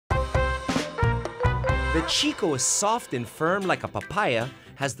The Chico is soft and firm like a papaya,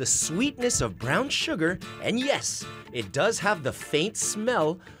 has the sweetness of brown sugar, and yes, it does have the faint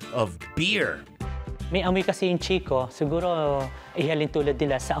smell of beer. May amoy kasi yung Chico, siguro ihalin tulad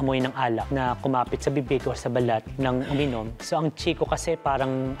nila sa amoy ng alak na kumapit sa bibig o sa balat ng uminom. So ang Chico kasi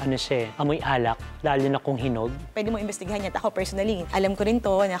parang ano siya, amoy alak, lalo na kung hinog. Pwede mo imbestigahan yan. Ako personally, alam ko rin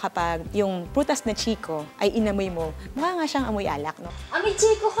to na kapag yung prutas na Chico ay inamoy mo, mukha nga siyang amoy alak, no? Amoy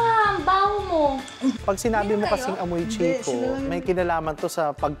Chico ka, ang baho mo. Pag sinabi mo kasing amoy Chico, may kinalaman to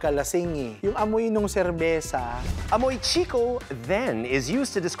sa pagkalasing eh. Yung amoy nung serbesa. Amoy Chico then is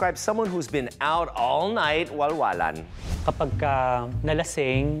used to describe someone who's been out all night walwalan. Kapag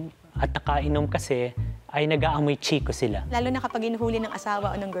nalasing at nakainom kasi, ay nag-aamoy Chico sila. Lalo na kapag inuhuli ng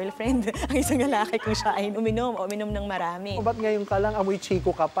asawa o ng girlfriend ang isang lalaki kung siya ay uminom o uminom ng marami. O ba't ngayon ka lang amoy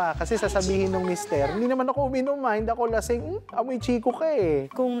Chico ka pa? Kasi sasabihin ng mister, hindi naman ako uminom ha, hindi ako lasing, amoy Chico ka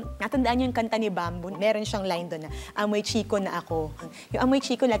eh. Kung natandaan niyo yung kanta ni Bamboo, meron siyang line doon na, amoy Chico na ako. Yung amoy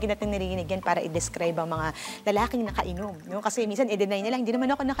Chico, lagi natin narinig yan para i-describe ang mga lalaking nakainom. No? Kasi minsan, i-deny nila, hindi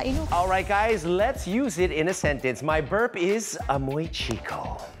naman ako nakainom. Alright guys, let's use it in a sentence. My burp is amoy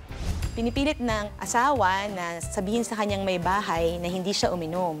Chico. Pinipilit ng asawa na sabihin sa kanyang may bahay na hindi siya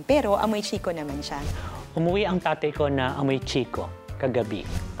uminom, pero amoy Chico naman siya. Umuwi ang tatay ko na amoy Chico kagabi.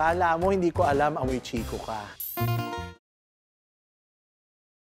 Kala mo hindi ko alam amoy Chico ka.